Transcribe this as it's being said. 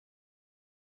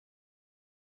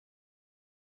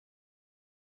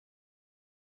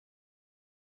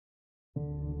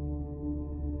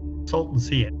Salton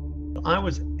Sea. I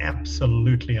was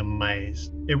absolutely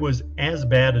amazed. It was as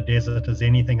bad a desert as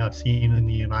anything I've seen in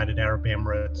the United Arab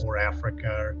Emirates or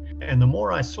Africa. And the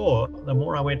more I saw, the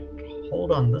more I went,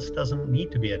 hold on, this doesn't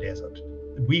need to be a desert.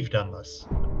 We've done this.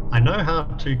 I know how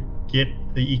to get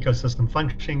the ecosystem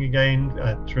functioning again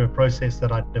through a process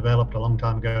that I developed a long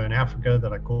time ago in Africa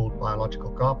that I called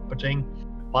biological carpeting.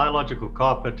 Biological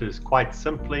carpet is quite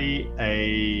simply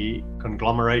a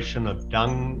conglomeration of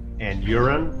dung and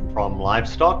urine from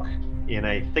livestock in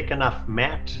a thick enough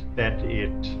mat that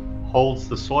it holds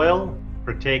the soil,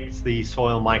 protects the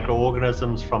soil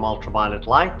microorganisms from ultraviolet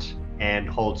light, and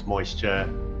holds moisture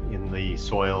in the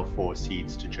soil for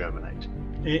seeds to germinate.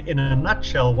 In a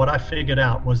nutshell, what I figured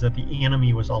out was that the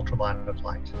enemy was ultraviolet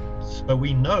light. So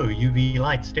we know UV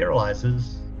light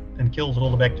sterilizes and kills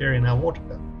all the bacteria in our water.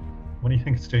 What do you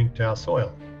think it's doing to our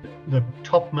soil? The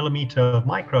top millimeter of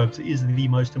microbes is the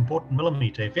most important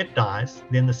millimeter. If it dies,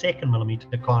 then the second millimeter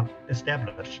can't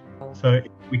establish. So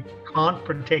if we can't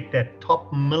protect that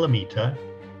top millimeter,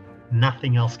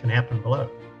 nothing else can happen below.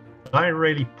 I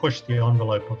really pushed the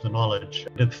envelope of the knowledge.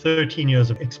 I did 13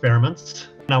 years of experiments.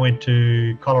 And I went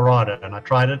to Colorado and I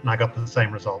tried it and I got the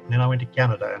same result. And then I went to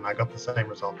Canada and I got the same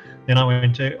result. Then I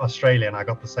went to Australia and I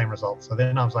got the same result. So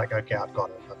then I was like, okay, I've got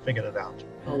it. I figured it out.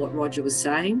 Well, what Rodger was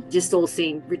saying just all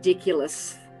seemed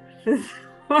ridiculous. The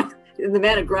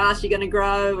amount of grass you're going to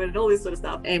grow and all this sort of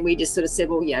stuff. And we just sort of said,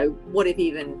 well, what if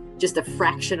even just a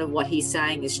fraction of what he's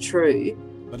saying is true?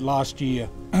 But last year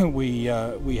we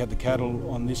had the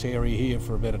cattle on this area here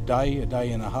for about a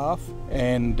day and a half,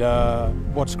 and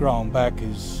what's grown back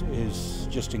is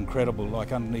just incredible.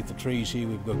 Like underneath the trees here,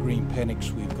 we've got green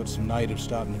panics, we've got some natives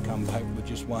starting to come back with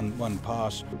just one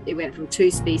pass. It went from 2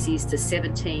 species to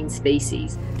 17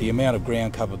 species. The amount of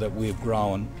ground cover that we've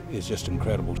grown is just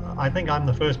incredible. I think I'm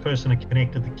the first person who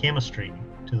connected the chemistry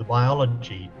to the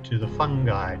biology, to the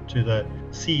fungi, to the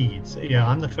seeds.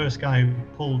 I'm the first guy who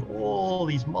pulled all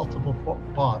these multiple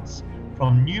parts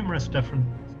from numerous different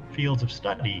fields of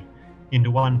study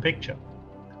into one picture.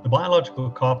 The biological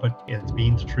carpet has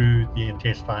been through the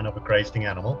intestine of a grazing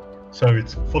animal, so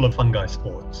it's full of fungi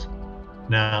spores.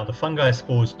 Now, the fungi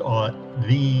spores are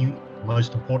the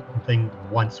most important thing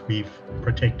once we've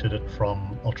protected it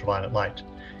from ultraviolet light.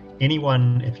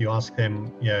 Anyone, if you ask them,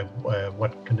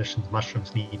 what conditions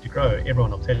mushrooms need to grow, everyone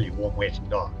will tell you warm, wet, and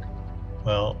dark.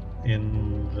 Well,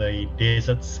 in the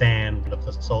desert sand of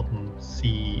the Salton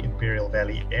Sea Imperial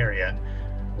Valley area,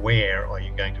 where are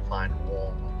you going to find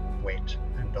warm, wet,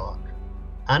 and dark?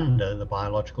 Under the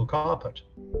biological carpet.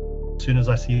 As soon as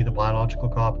I see the biological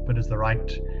carpet is the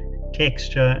right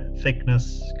texture,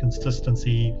 thickness,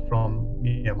 consistency from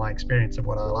my experience of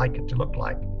what I like it to look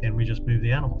like, then we just move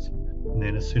the animals. And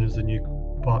then as soon as the new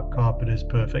carpet is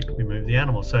perfect, we move the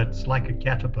animals. So it's like a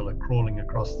caterpillar crawling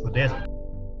across the desert.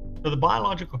 So the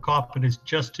biological carpet is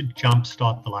just to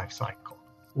jumpstart the life cycle.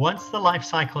 Once the life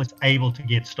cycle is able to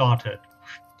get started,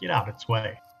 get out its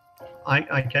way.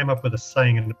 I came up with a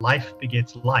saying, and life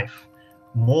begets life.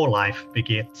 More life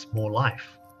begets more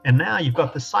life. And now you've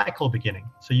got the cycle beginning.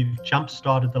 So you've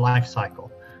jump-started the life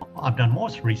cycle. I've done more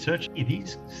research.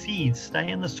 These seeds stay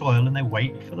in the soil and they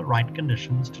wait for the right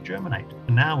conditions to germinate.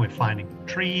 And now we're finding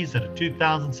trees that are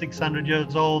 2,600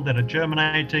 years old that are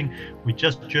germinating. We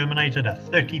just germinated a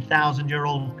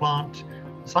 30,000-year-old plant.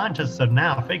 Scientists are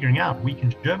now figuring out we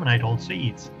can germinate old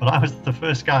seeds. But I was the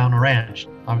first guy on a ranch.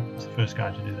 I was the first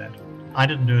guy to do that. I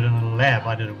didn't do it in a lab.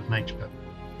 I did it with nature.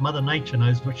 Mother Nature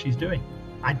knows what she's doing.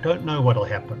 I don't know what will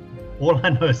happen. All I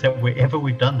know is that wherever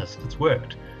we've done this, it's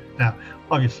worked. Now,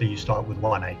 obviously you start with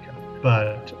 1 acre,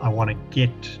 but I want to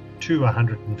get to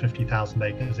 150,000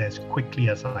 acres as quickly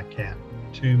as I can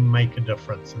to make a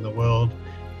difference in the world.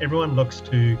 Everyone looks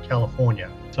to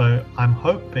California. So I'm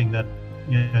hoping that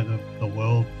the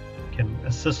world can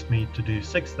assist me to do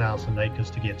 6,000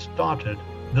 acres to get started.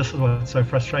 This is what's so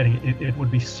frustrating. It would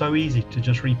be so easy to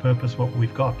just repurpose what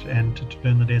we've got and to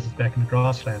turn the deserts back into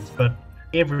grasslands, but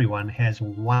everyone has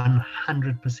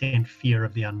 100% fear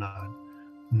of the unknown.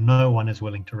 No one is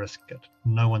willing to risk it.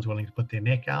 No one's willing to put their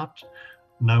neck out.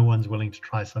 No one's willing to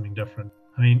try something different.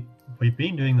 I mean, we've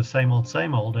been doing the same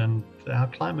old, and our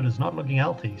climate is not looking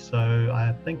healthy. So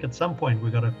I think at some point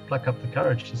we've got to pluck up the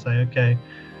courage to say, okay,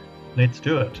 let's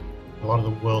do it. A lot of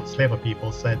the world's clever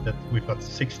people said that we've got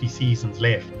 60 seasons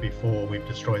left before we've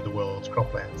destroyed the world's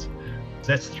croplands. So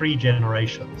that's 3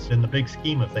 generations. In the big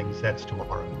scheme of things, that's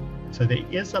tomorrow. So there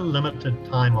is a limited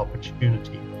time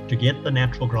opportunity to get the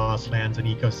natural grasslands and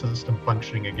ecosystem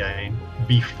functioning again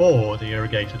before the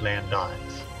irrigated land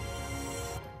dies.